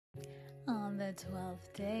the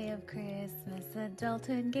 12th day of Christmas,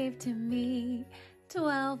 adulthood gave to me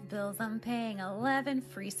 12 bills I'm paying, 11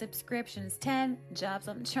 free subscriptions, 10 jobs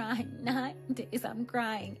I'm trying, 9 days I'm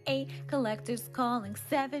crying, 8 collectors calling,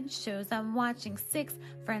 7 shows I'm watching, 6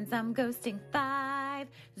 friends I'm ghosting, 5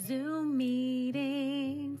 Zoom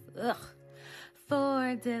meetings,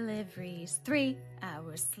 4 deliveries, 3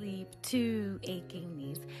 hours sleep, 2 aching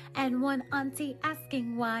knees, and 1 auntie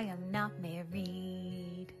asking why I'm not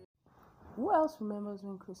married. Who else remembers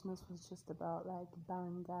when Christmas was just about like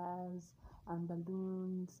bangers and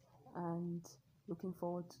balloons and looking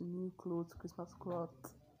forward to new clothes, Christmas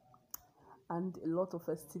clothes, and a lot of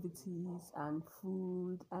festivities and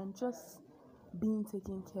food and just being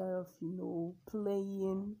taken care of,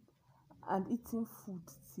 playing and eating food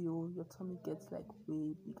till your tummy gets like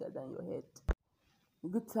way bigger than your head.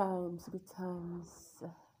 Good times, good times.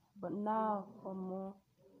 But now,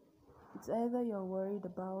 it's either you're worried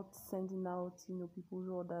about sending out, people's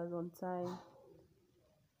orders on time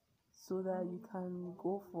so that you can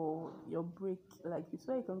go for your break. Like,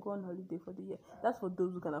 so you can go on holiday for the year. That's for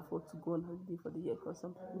those who can afford to go on holiday for the year, because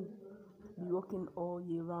some people be working all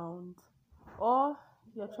year round. Or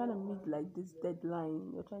you're trying to meet like this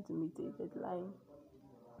deadline. You're trying to meet a deadline.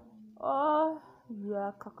 Or you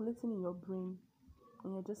are calculating in your brain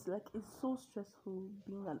and you're just like, it's so stressful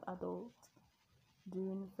being an adult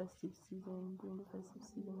during the festive season.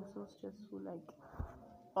 It's so stressful. Like,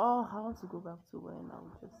 oh, I want to go back to when I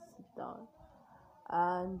would just sit down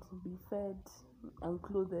and be fed and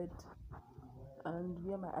clothed and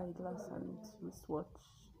wear my eyeglass and wristwatch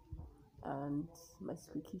and my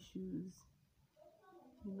squeaky shoes,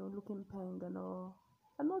 looking peng and all,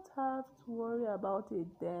 and not have to worry about a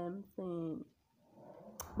damn thing.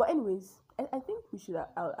 But anyways, I think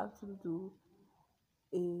I'll actually do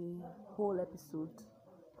a whole episode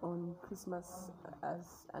on Christmas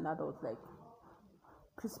as an adult, like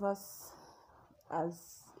Christmas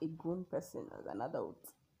as a grown person, as an adult.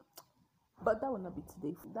 But that will not be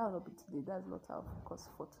today. That's not our focus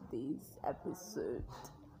for today's episode.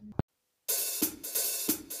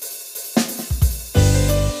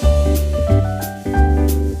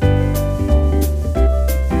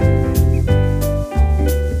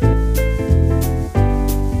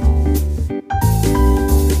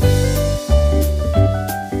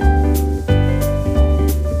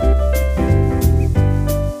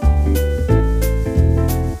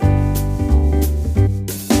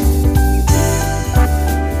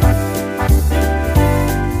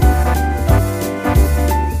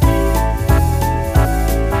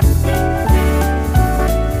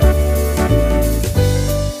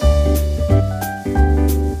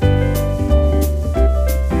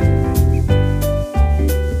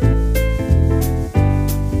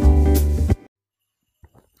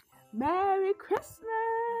 Merry Christmas!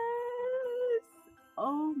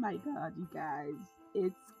 Oh my god, you guys,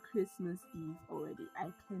 it's Christmas Eve already. I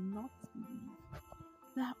cannot believe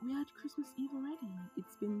that we had Christmas Eve already.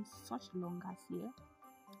 It's been such a long ass year.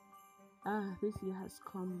 This year has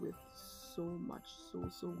come with so much,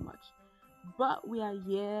 so much. But we are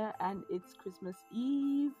here and it's Christmas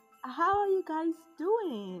Eve. How are you guys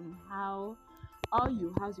doing? How are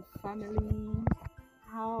you? How's your family?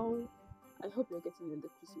 I hope you're getting in the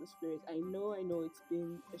Christmas spirit. I know it's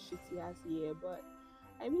been a shitty ass year, but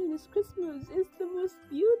I mean, it's Christmas. It's the most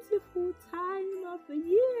beautiful time of the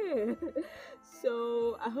year.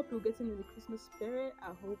 So I hope you're getting in the Christmas spirit.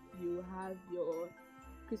 I hope you have your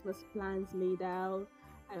Christmas plans made out.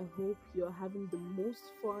 I hope you're having the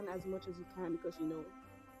most fun as much as you can, because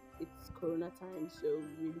it's Corona time, so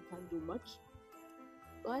we really can't do much.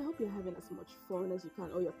 But I hope you're having as much fun as you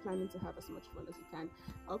can, or you're planning to have as much fun as you can.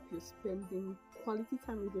 I hope you're spending quality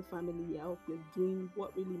time with your family. I hope you're doing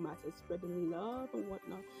what really matters, spreading love and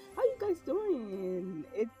whatnot. How you guys doing?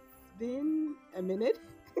 It's been a minute.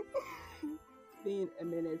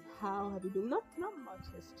 How have you been? Not much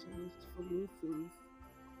has changed for me since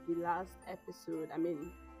the last episode. I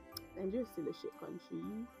mean, Nigeria is still a shit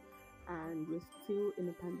country, and we're still in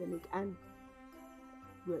a pandemic, and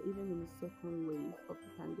we're even in the second wave of the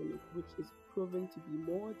pandemic, which is proven to be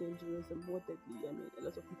more dangerous and more deadly. I mean, a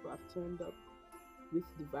lot of people have turned up with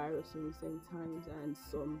the virus in recent times, and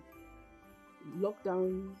some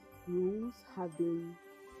lockdown rules have been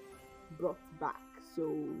brought back.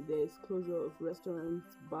 So there's closure of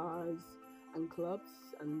restaurants, bars, and clubs,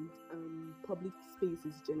 and public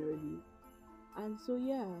spaces generally. And so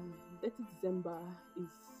yeah, dirty December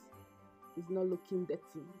is not looking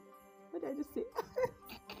dirty. What did I just say?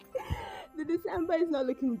 The December is not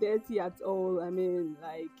looking dirty at all. I mean,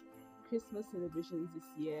 like, Christmas celebrations this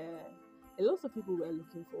year, a lot of people were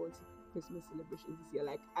looking forward to Christmas celebrations this year,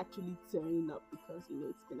 like actually turning up because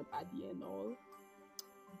it's been a bad year and all.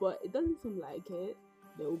 But it doesn't seem like it.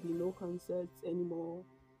 There will be no concerts anymore,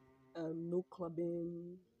 no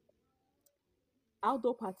clubbing,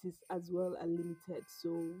 outdoor parties as well are limited.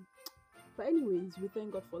 So, but anyways, we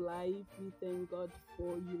thank God for life. We thank God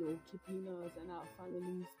for keeping us and our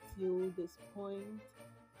families till this point.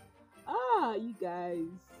 You guys,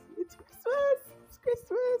 it's Christmas. It's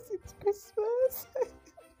Christmas. It's Christmas.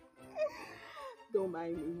 Don't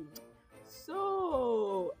mind me.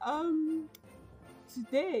 So,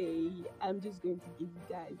 today I'm just going to give you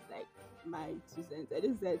guys like my 2 cents. I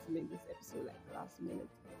just decided to make this episode like last minute.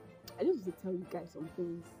 I just want to tell you guys some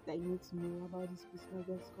things that you need to know about this Christmas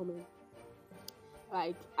that's coming.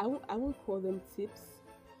 Like I won't call them tips.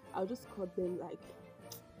 I'll just call them like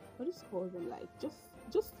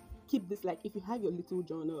just keep this, like if you have your little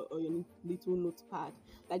journal or your little notepad,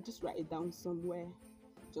 like just write it down somewhere,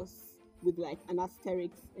 just with like an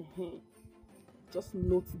asterisk. Just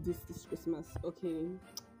note this Christmas, okay?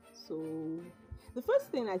 So the first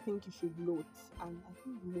thing I think you should note, and I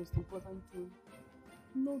think the most important thing,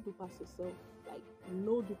 no do pass yourself. Like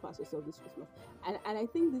no do pass yourself this Christmas. And I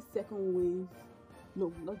think this second wave,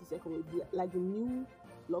 no, not the second wave, like the new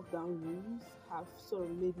lockdown rules have sort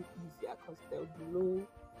of made it easier because there'll be no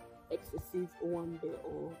excessive owambe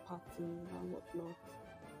or partying and whatnot.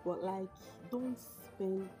 But like, don't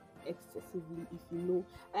spend excessively if you know.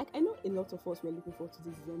 Like, I know a lot of us were looking forward to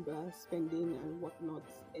December, spending and whatnot,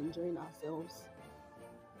 enjoying ourselves.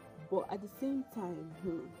 But at the same time,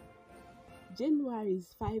 January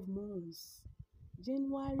is 5 months.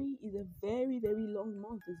 January is a very, very long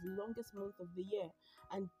month. It's the longest month of the year.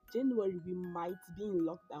 And January, we might be in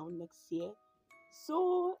lockdown next year.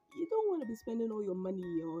 So you don't want to be spending all your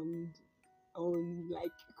money on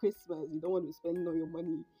like Christmas. You don't want to be spending all your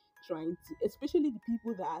money trying to, especially the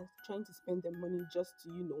people that are trying to spend their money just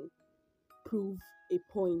to, prove a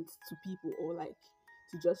point to people or like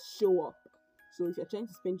to just show up. So if you're trying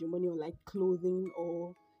to spend your money on like clothing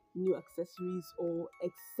or new accessories or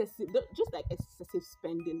just like excessive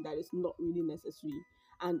spending that is not really necessary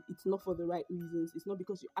and it's not for the right reasons, it's not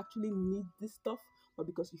because you actually need this stuff, but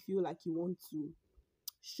because you feel like you want to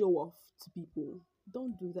show off to people,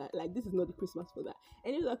 don't do that. Like, this is not the Christmas for that.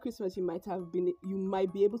 Any other Christmas you might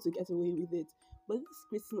be able to get away with it, but this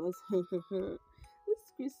Christmas this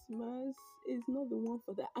Christmas is not the one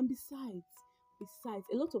for that. And besides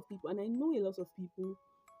a lot of people, and I know a lot of people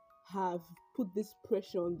have put this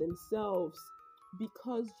pressure on themselves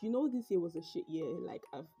because this year was a shit year. Like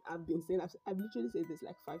I've been saying, I've literally said this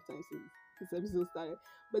like 5 times since this episode started,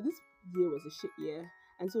 but this year was a shit year.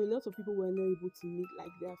 And so a lot of people were not able to meet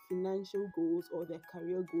like their financial goals or their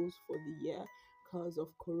career goals for the year because of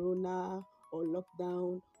corona or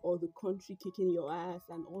lockdown or the country kicking your ass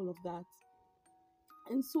and all of that.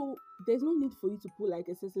 And so there's no need for you to put like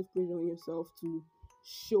excessive pressure on yourself to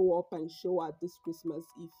show up and show out this Christmas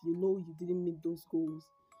if you know you didn't meet those goals.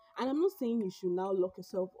 And I'm not saying you should now lock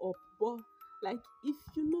yourself up, but like if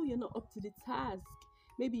you know you're not up to the task,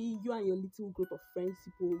 maybe you and your little group of friends,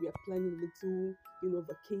 people, we are planning a little,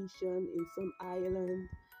 vacation in some island,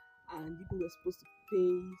 and people were supposed to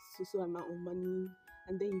pay so amount of money,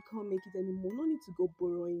 and then you can't make it anymore. No need to go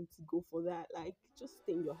borrowing to go for that. Like, just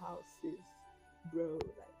stay in your house, sis, bro.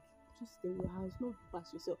 Like, just stay in your house. Don't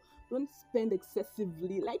pass yourself. Don't spend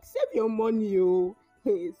excessively. Like, save your money, oh.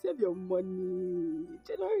 Hey, save your money.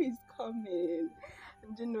 January is coming.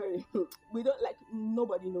 January, we don't like.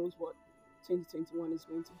 Nobody knows what 2021 is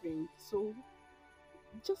going to bring. So,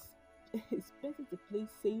 just it's better to play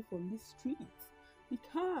safe on these streets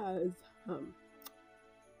because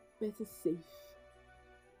better safe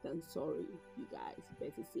than sorry, you guys.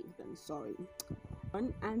 Better safe than sorry.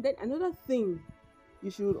 And then another thing you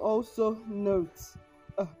should also note,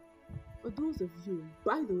 for those of you,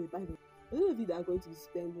 by the way, for those of you that are going to be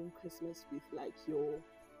spending Christmas with like your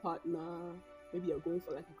partner, maybe you're going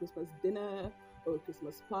for like a Christmas dinner or a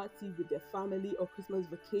Christmas party with their family or Christmas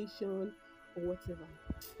vacation or whatever.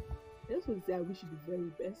 I just want to say I wish you the very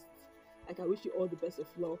best. Like, I wish you all the best of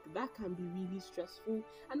luck. That can be really stressful,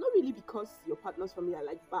 and not really because your partner's family are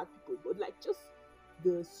like bad people, but like just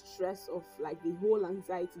the stress of like the whole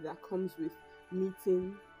anxiety that comes with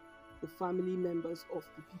meeting the family members of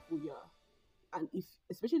the people you're, and if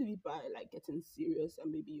especially if people are like getting serious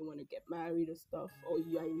and maybe you want to get married or stuff, or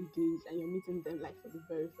you are engaged and you're meeting them like for the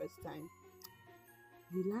very first time.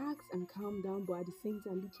 Relax and calm down, but at the same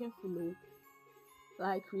time be careful, no?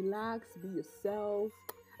 Like, relax, be yourself.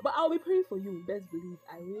 But I'll be praying for you. Best believe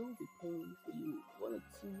I will be praying for you. 1 or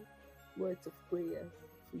 2 words of prayer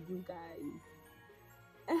for you guys.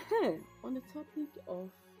 On the topic of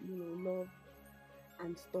love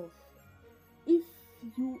and stuff. If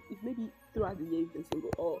maybe throughout the year you've been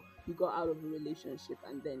single, or you got out of a relationship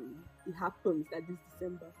and then it happens that this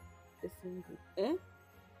December you're single, I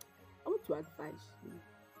want to advise you,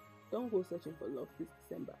 don't go searching for love this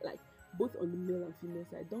December. Like, both on the male and female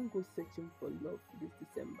side, don't go searching for love this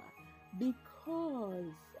December, because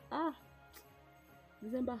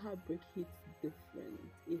December heartbreak hits different.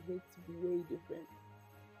 It hits way different.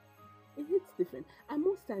 It hits different. And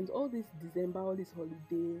most times, all this December, all this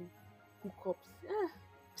holiday hookups,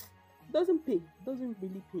 doesn't pay. Doesn't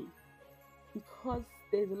really pay, because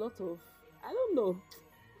there's a lot of, I don't know.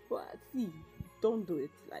 But see, don't do it.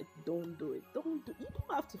 Like, don't do it. You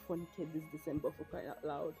don't have to fornicate this December, for crying out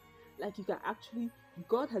loud. Like, you can actually,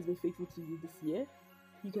 God has been faithful to you this year.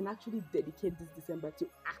 You can actually dedicate this December to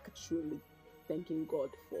actually thanking God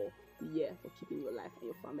for the year, for keeping your life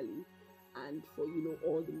and your family, and for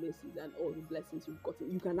all the mercies and all the blessings you've gotten.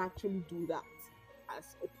 You can actually do that,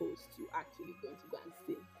 as opposed to actually going to go and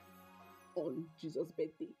sing on Jesus'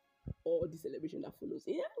 birthday or the celebration that follows.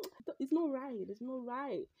 Yeah, it's not right. It's not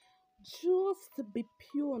right. Just be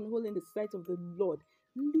pure and holy in the sight of the Lord.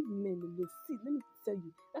 Leave men alone. See, let me tell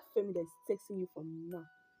you, that family that is texting you from now,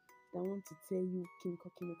 that want to tell you, Kinko,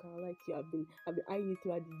 I like you, I've been eyeing you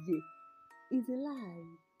throughout the year, is a lie.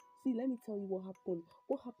 See, let me tell you what happened.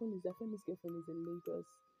 What happened is that Femi's girlfriend is in Lagos,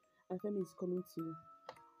 and Femi is coming to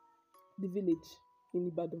the village in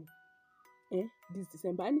Ibadan this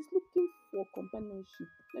December, and he's looking for companionship.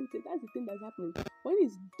 Let me tell you, that's the thing that's happening. When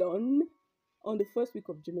it's done on the first week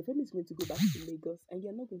of January, Femi is going to go back to Lagos, and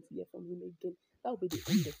you're not going to hear from him again. That will be the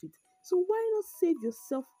end of it. So why not save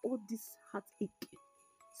yourself all this heartache?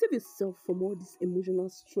 Save yourself from all this emotional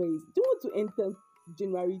stress. Do you want to enter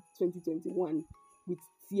January 2021 with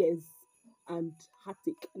tears and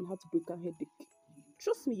heartache and heartbreak and headache?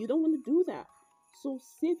 Trust me, you don't want to do that. So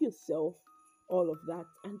save yourself all of that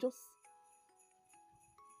and just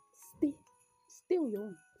stay on your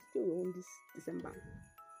own. Stay on your own this December.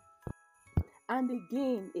 And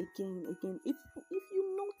again, if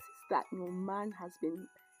you notice that your man has been,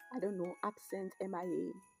 I don't know, absent,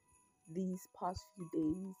 MIA these past few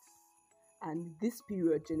days, and this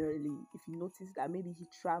period generally, if you notice that maybe he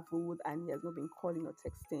traveled and he has not been calling or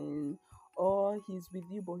texting, or he's with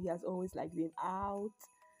you but he has always like been out,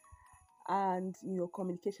 and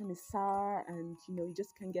communication is sour, and you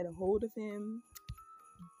just can't get a hold of him,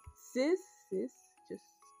 sis, just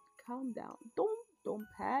calm down. Don't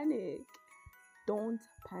panic. Don't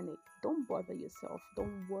panic. Don't bother yourself.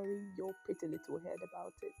 Don't worry your pretty little head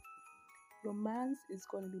about it. Your man is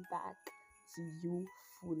going to be back to you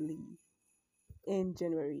fully in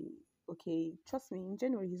January. Okay, trust me, in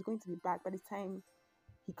January he's going to be back. By the time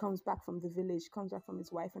he comes back from the village, comes back from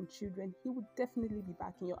his wife and children, he would definitely be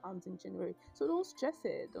back in your arms in January. So don't stress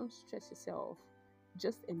it. Don't stress yourself.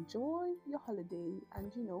 Just enjoy your holiday,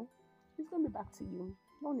 and he's going to be back to you.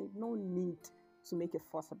 No need to make a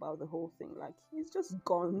fuss about the whole thing. Like, he's just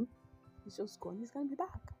gone. He's going to be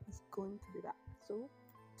back. He's going to be back. So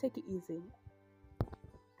take it easy.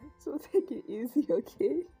 Take it easy,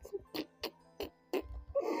 okay? Take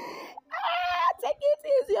it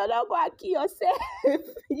easy. You're not going to kill yourself.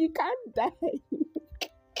 You can't die.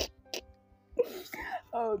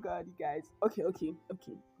 Oh God, you guys. Okay.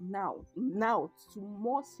 Now to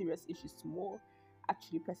more serious issues, to more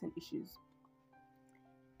actually present issues.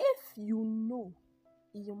 If you know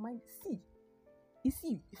in your mind,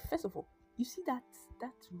 first of all, you see that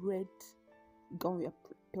red gown we are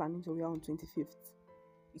planning to wear on 25th.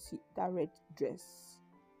 You see that red dress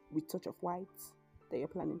with touch of white that you're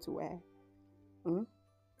planning to wear,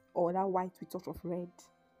 or that white with touch of red,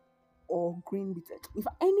 or green with it. If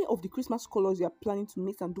any of the Christmas colors you are planning to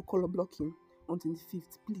mix and do color blocking on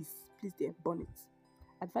 25th, please dear, burn it.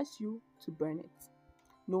 Advise you to burn it.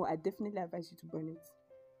 No, I definitely advise you to burn it,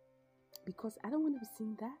 because I don't want to be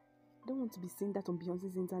seeing that. I don't want to be seeing that on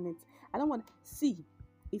Beyonce's internet. I don't want to see.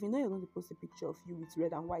 If you know you're going to post a picture of you with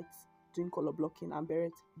red and white doing color blocking and bury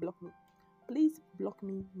it, block me. Please block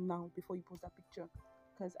me now before you post that picture,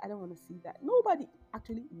 because I don't want to see that. Nobody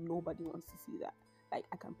wants to see that. Like,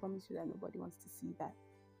 I can promise you that nobody wants to see that.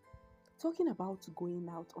 Talking about going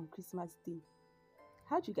out on Christmas Day,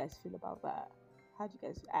 how do you guys feel about that?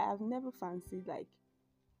 I have never fancied like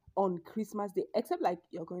on Christmas Day, except like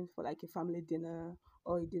you're going for like a family dinner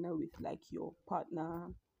or a dinner with like your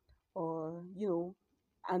partner, or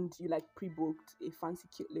and you like pre-booked a fancy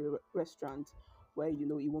cute little restaurant where it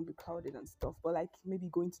won't be crowded and stuff. But like maybe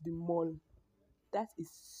going to the mall, that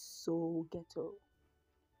is so ghetto.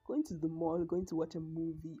 Going to the mall, going to watch a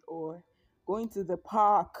movie, or going to the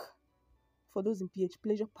park, for those in PH,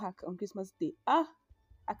 Pleasure Park on Christmas Day. I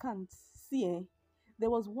I can't see. There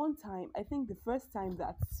was one time, I think the first time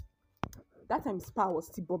that time Spa was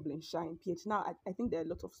still bubbling shine. PH now, I think there are a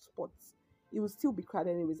lot of spots. It will still be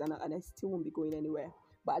crowded anyways, and I still won't be going anywhere.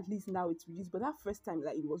 But at least now it's reduced. But that first time,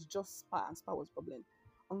 like it was just Spa and Spa was bubbling.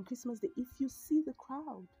 On Christmas Day, if you see the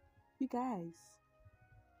crowd, you guys,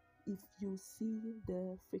 if you see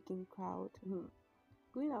the freaking crowd,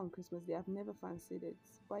 going out on Christmas Day, I've never fancied it.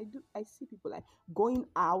 But I see people like going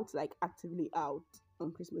out, like actively out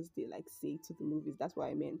on Christmas Day, like say to the movies. That's what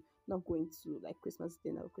I mean. Not going to like Christmas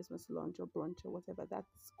dinner or Christmas lunch or brunch or whatever.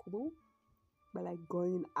 That's cool. But like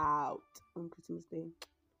going out on Christmas Day.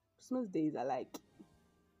 Christmas days are like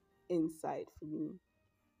inside for me.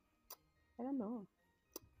 I don't know.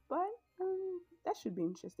 But that should be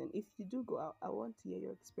interesting. If you do go out, I want to hear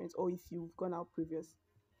your experience. Or if you've gone out previous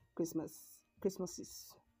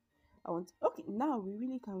Christmases. I want okay, now we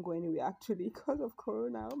really can't go anywhere actually because of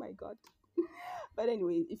Corona. Oh my god. But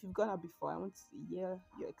anyway, if you've gone out before, I want to hear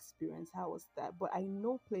your experience. How was that? But I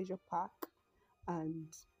know Pleasure Park and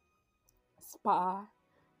Spa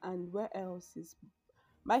and where else is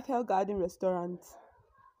Michael Garden Restaurant.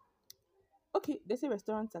 Okay, they say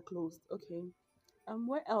restaurants are closed. Okay.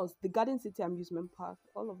 Where else? The Garden City Amusement Park,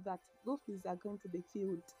 all of that. Those places are going to be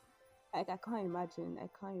filled. Like I can't imagine. I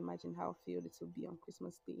can't imagine how filled it will be on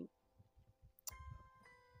Christmas Day.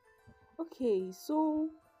 Okay, so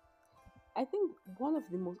I think one of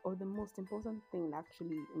the most important thing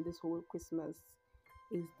actually in this whole Christmas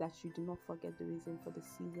is that you do not forget the reason for the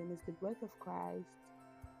season. It's the birth of Christ.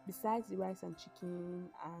 Besides the rice and chicken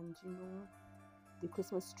and the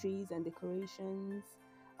Christmas trees and decorations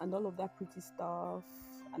and all of that pretty stuff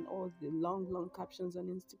and all the long captions on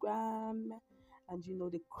Instagram and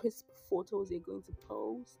the crisp photos you're going to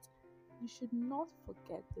post. You should not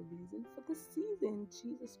forget the reason for the season.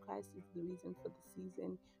 Jesus Christ is the reason for the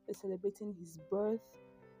season. We're celebrating his birth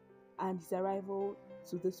and his arrival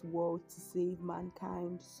to this world to save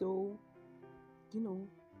mankind. So,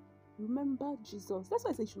 remember Jesus. That's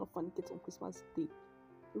why I say you should not fornicate on Christmas Day.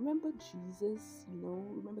 Remember Jesus,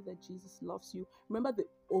 remember that Jesus loves you. Remember the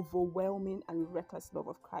overwhelming and reckless love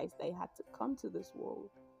of Christ that he had to come to this world,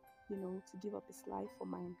 to give up his life for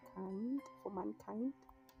mankind.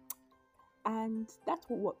 And that's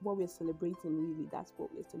what we're celebrating, really. That's what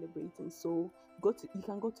we're celebrating. So you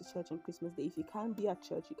can go to church on Christmas Day. If you can't be at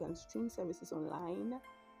church, you can stream services online,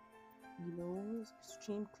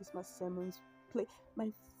 stream Christmas sermons, play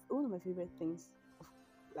one of my favorite things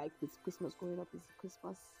like with Christmas growing up is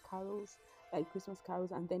Christmas carols,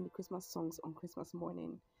 and then the Christmas songs on Christmas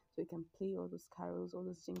morning. So you can play all those carols, all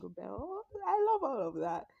those jingle bells. I love all of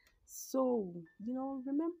that. So,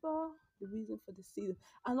 remember the reason for the season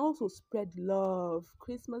and also spread love.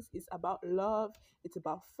 Christmas is about love, it's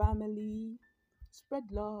about family. Spread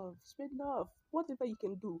love, whatever you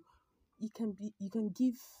can do. You can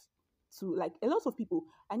give to like a lot of people.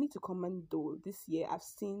 I need to comment though, this year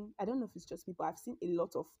I don't know if it's just me, but I've seen a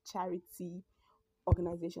lot of charity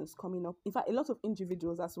organizations coming up. In fact, a lot of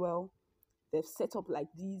individuals as well. They've set up like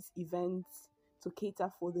these events to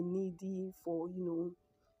cater for the needy, for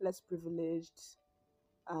less privileged,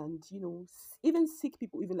 and even sick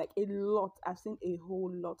people. Even like a lot, I've seen a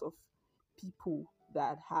whole lot of people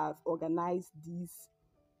that have organized these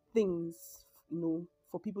things,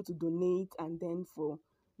 for people to donate and then for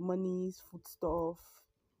monies, food stuff,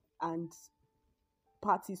 and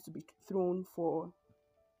parties to be thrown for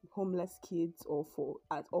homeless kids or for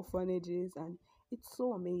at orphanages. And it's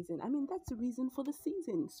so amazing. I mean, that's the reason for the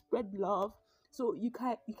season. Spread love. So you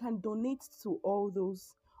can donate to all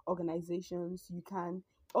those organizations.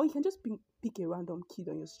 Or you can just pick a random kid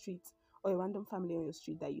on your street or a random family on your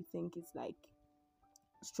street that you think is like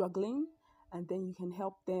struggling, and then you can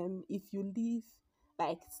help them. If you live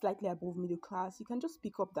like slightly above middle class, you can just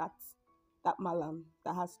pick up that malam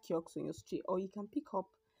that has kiosks on your street, or you can pick up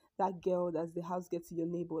that girl that's the house gets to your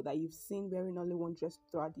neighbor that you've seen wearing only one dress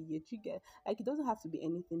throughout the year. You get like it doesn't have to be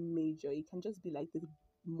anything major. It can just be like the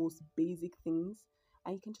most basic things,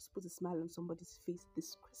 and you can just put a smile on somebody's face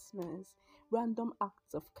this Christmas. Random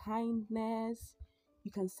acts of kindness.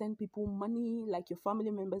 You can send people money, like your family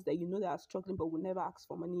members that that are struggling but will never ask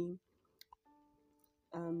for money.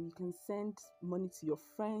 You can send money to your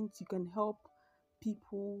friends. You can help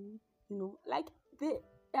people. Like there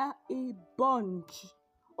are a bunch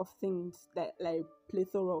of things that like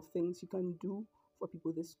plethora of things you can do for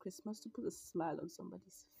people this Christmas to put a smile on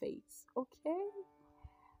somebody's face. Okay.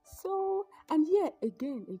 So and yeah,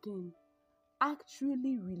 again,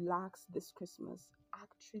 actually relax this Christmas.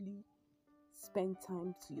 Actually spend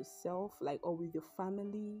time to yourself, like, or with your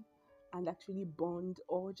family, and actually bond,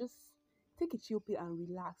 or just take a chill pill and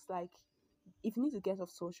relax. Like, if you need to get off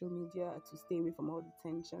social media to stay away from all the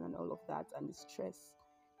tension and all of that and the stress,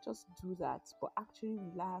 just do that. But actually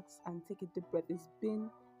relax and take a deep breath. It's been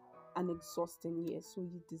an exhausting year, so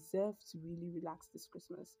you deserve to really relax this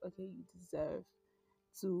Christmas. Okay, you deserve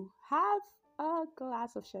to have a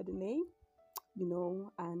glass of Chardonnay,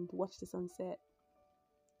 and watch the sunset,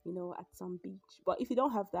 at some beach. But if you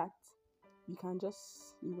don't have that, you can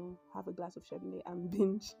just, have a glass of Chardonnay and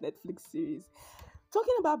binge Netflix series.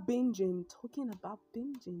 Talking about binging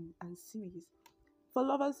and series. For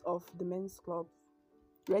lovers of the men's club,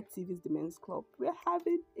 Red TV is the men's club. We're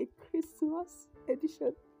having a Christmas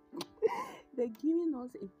edition. They're giving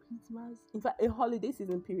us a Christmas, in fact, a holiday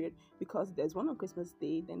season period, because there's one on Christmas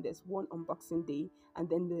Day, then there's one on Boxing Day, and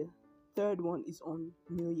then the third one is on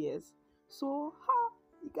New Year's. So,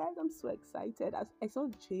 you guys, I'm so excited. I saw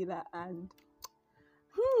the trailer and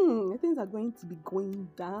things are going to be going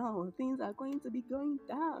down. Things are going to be going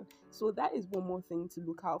down. So that is one more thing to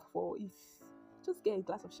look out for. If just get a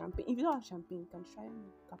glass of champagne. If you don't have champagne, you can try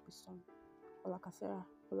Capri Sun or La Casera,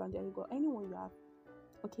 Hollandia, you got anyone you have.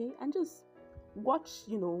 Okay, and just watch.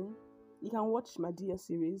 You can watch Madea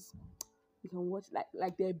series. You can watch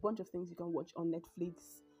like there are a bunch of things you can watch on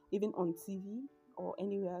Netflix, even on TV or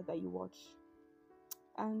anywhere that you watch.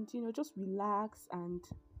 And just relax and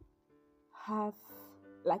have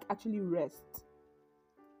actually rest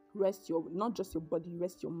your, not just your body,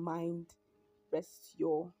 rest your mind, rest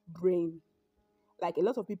your brain. Like a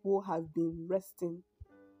lot of people have been resting,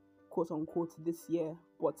 quote unquote, this year,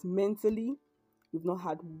 but mentally we've not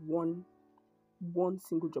had one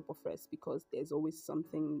single drop of rest, because there's always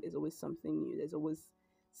something new, there's always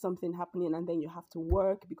something happening, and then you have to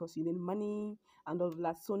work because you need money and all of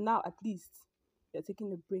that. So now at least you're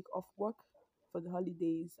taking a break off work for the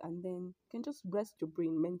holidays, and then you can just rest your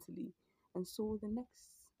brain mentally. And so the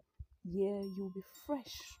next year you'll be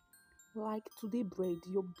fresh like today bread.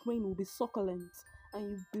 Your brain will be succulent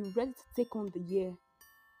and you'll be ready to take on the year.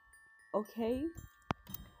 Okay,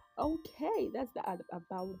 that's the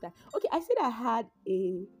about that. Okay, I said I had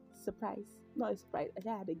a surprise, not a surprise, I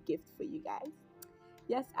said I had a gift for you guys.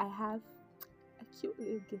 Yes, I have a cute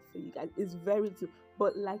little gift for you guys. It's very cute,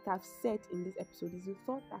 but like I've said in this episode, it's the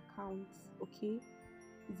thought that counts. Okay,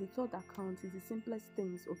 it's the thought that counts. It's the simplest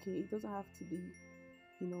things. Okay, it doesn't have to be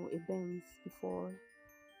a Benz before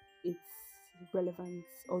it's relevant.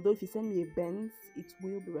 Although if you send me a Benz, it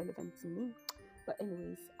will be relevant to me. But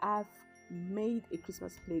anyways, I've made a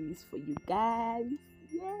Christmas playlist for you guys.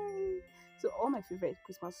 Yay! So all my favorite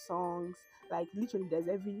Christmas songs, like literally there's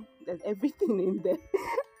everything in there.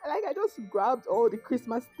 Like I just grabbed all the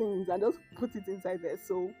Christmas things and just put it inside there.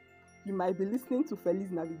 So you might be listening to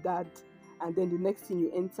Feliz Navidad, and then the next thing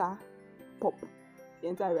you enter pop, you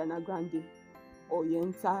enter Ariana Grande, or you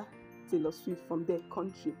enter Taylor Swift, from there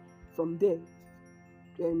country, from there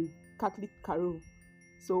Catholic carol.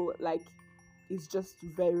 So like it's just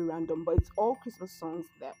very random, but it's all Christmas songs.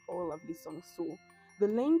 They're all lovely songs. So the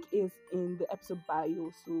link is in the episode bio,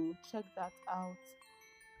 so check that out.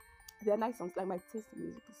 They're nice songs. Like my taste in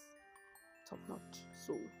music is top notch.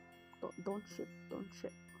 So don't trip.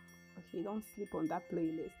 Okay, don't sleep on that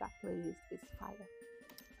playlist. That playlist is fire.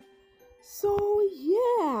 So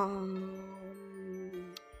yeah.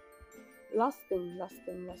 Last thing.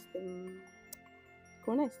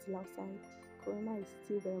 Corona is still outside. Corona is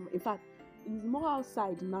still very much. In fact, it is more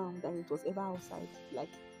outside now than it was ever outside. Like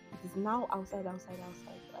it is now outside.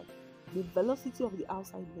 Like the velocity of the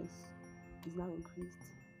outsideness is now increased.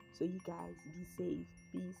 So you guys, be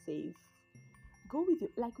safe. Go with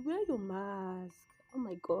it. Like wear your mask. Oh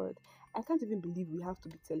my god, I can't even believe we have to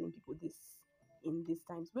be telling people this in these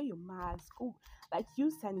times. Wear your mask. Go, like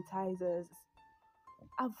use sanitizers.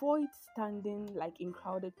 Avoid standing like in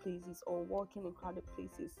crowded places or walking in crowded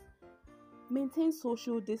places. Maintain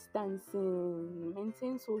social distancing.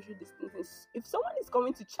 If someone is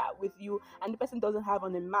coming to chat with you and the person doesn't have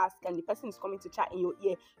on a mask and the person is coming to chat in your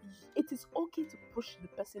ear, it is okay to push the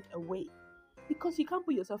person away, because you can't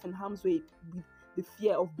put yourself in harm's way with the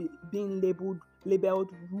fear of being labeled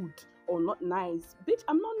rude or not nice. Bitch,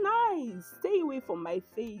 I'm not nice. Stay away from my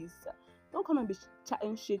face. Don't come and be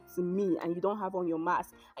chatting shit to me and you don't have on your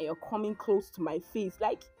mask and you're coming close to my face.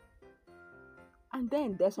 Like, and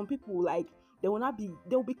then there's some people like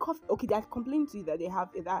they'll be coughing. Okay, they're complaining to you that they have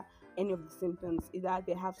either any of the symptoms, either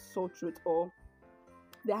they have sore throat or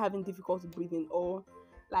they're having difficulty breathing, or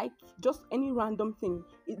like just any random thing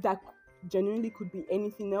that genuinely could be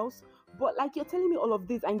anything else. But like you're telling me all of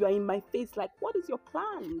this and you're in my face, like what is your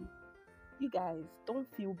plan? You guys, don't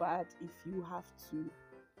feel bad if you have to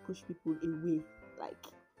push people away. Like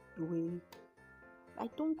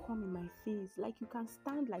don't come in my face. Like you can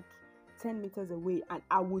stand like 10 meters away, and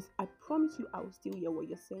I promise you, I will still hear what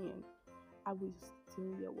you're saying. I will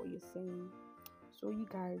still hear what you're saying. So you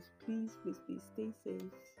guys, please, please, please stay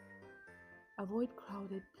safe. Avoid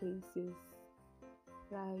crowded places.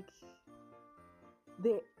 Like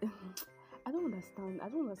they I don't understand. I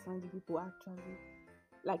don't understand you people actually.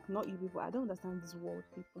 Like not you people. I don't understand this world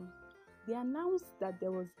people. They announced that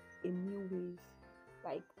there was a new wave.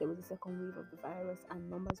 Like there was a second wave of the virus and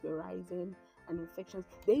numbers were rising and infections.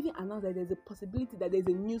 They even announced that there's a possibility that there's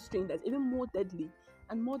a new strain that's even more deadly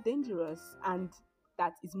and more dangerous and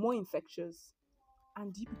that is more infectious.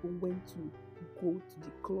 And you people went to go to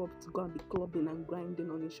the club to go and be clubbing and grinding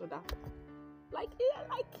on each other. Like, yeah,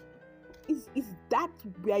 like, is that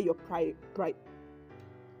where your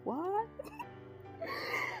what?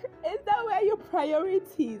 Is that where your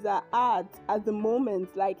priorities are at the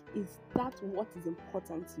moment? Like, is that what is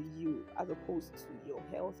important to you as opposed to your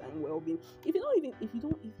health and well-being? If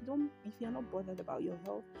you're not bothered about your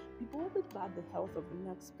health, be bothered about the health of the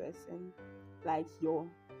next person, like your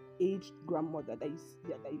aged grandmother that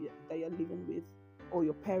you're living with, or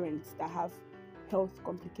your parents that have health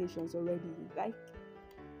complications already. Like,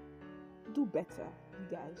 do better, you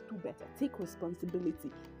guys. Do better. Take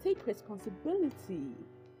responsibility.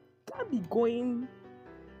 Can't be going.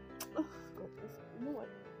 Oh God, you know what?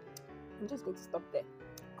 I'm just going to stop there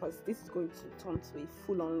because this is going to turn to a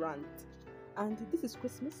full-on rant. And this is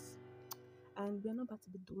Christmas, and we're not about to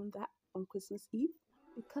be doing that on Christmas Eve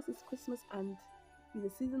because it's Christmas and it's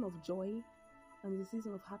a season of joy and it's a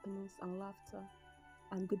season of happiness and laughter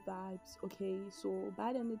and good vibes. Okay, so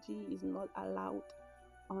bad energy is not allowed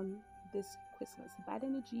on this Christmas. Bad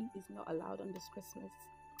energy is not allowed on this Christmas.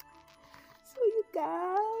 So you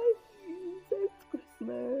guys, it's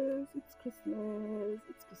Christmas. It's Christmas.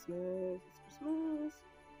 It's Christmas. It's Christmas.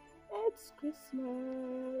 It's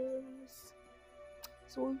Christmas.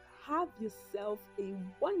 So have yourself a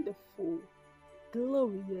wonderful,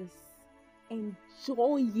 glorious,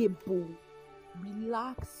 enjoyable,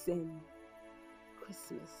 relaxing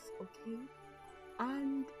Christmas, okay?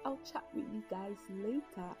 And I'll chat with you guys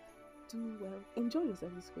later. Do well. Enjoy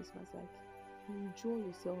yourself this Christmas. Like, enjoy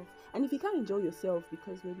yourself. And if you can't enjoy yourself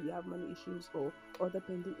because maybe you have money issues or other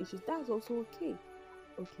pending issues, that's also okay.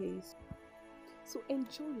 Okay. So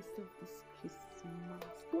enjoy yourself this Christmas.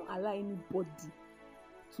 Don't allow anybody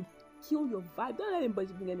to kill your vibe. Don't let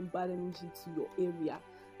anybody bring any bad energy to your area.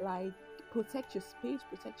 Like, protect your space,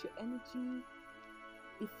 protect your energy.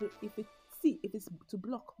 If it's to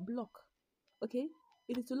block. Okay?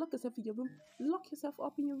 If it's to lock yourself in your room, lock yourself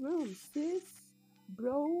up in your room, sis,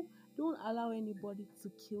 bro. Don't allow anybody to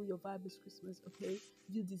kill your vibe this Christmas, okay?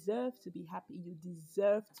 You deserve to be happy. You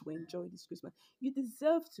deserve to enjoy this Christmas. You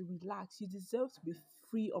deserve to relax. You deserve to be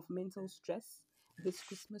free of mental stress this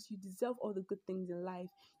Christmas. You deserve all the good things in life.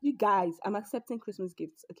 You guys, I'm accepting Christmas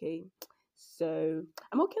gifts, okay? So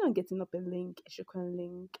I'm working on getting up a Shukran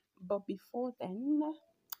link. But before then,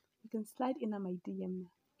 you can slide in on my DM.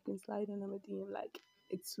 Like,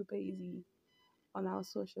 it's super easy on our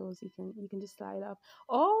socials. You can just slide up.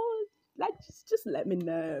 Or like just let me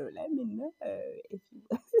know. If you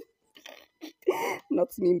not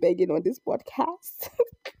me begging on this podcast.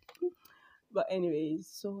 But anyways,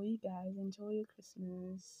 so you guys enjoy your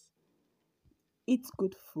Christmas. Eat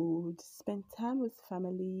good food. Spend time with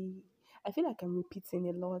family. I feel like I'm repeating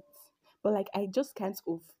a lot, but like I just can't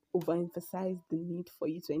overemphasize the need for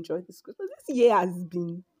you to enjoy this Christmas. This year has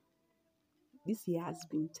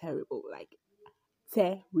been terrible, like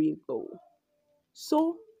terrible.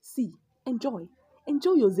 So see, enjoy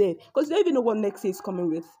yourself, because you don't even know what next year is coming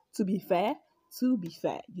with. To be fair,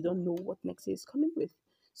 you don't know what next year is coming with.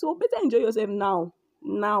 So better enjoy yourself now.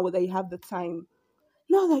 Now that you have the time,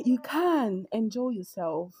 now that you can enjoy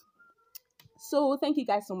yourself. So thank you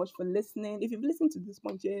guys so much for listening. If you've listened to this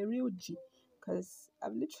point, you're a real G, because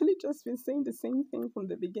I've literally just been saying the same thing from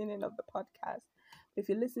the beginning of the podcast. If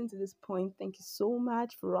you listen to this point, thank you so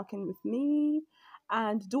much for rocking with me.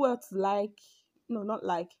 And do well to not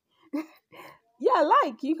like. Yeah,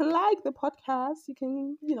 you can like the podcast. You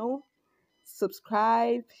can,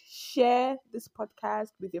 subscribe, share this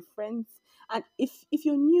podcast with your friends. And if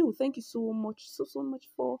you're new, thank you so much, so much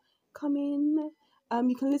for coming.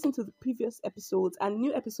 You can listen to the previous episodes, and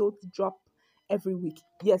new episodes drop every week.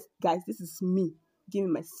 Yes, guys, this is me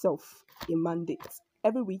giving myself a mandate.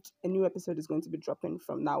 Every week, a new episode is going to be dropping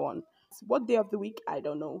from now on. What day of the week? I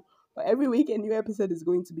don't know. But every week, a new episode is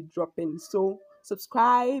going to be dropping. So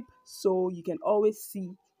subscribe so you can always see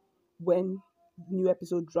when new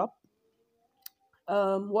episode drop.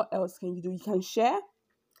 What else can you do? You can share.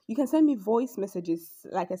 You can send me voice messages.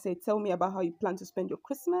 Like I said, tell me about how you plan to spend your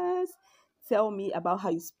Christmas. Tell me about how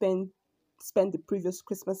you spend spent the previous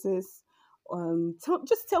Christmases.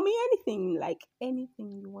 Just tell me anything, like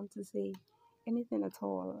anything you want to say, anything at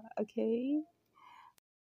all. Okay.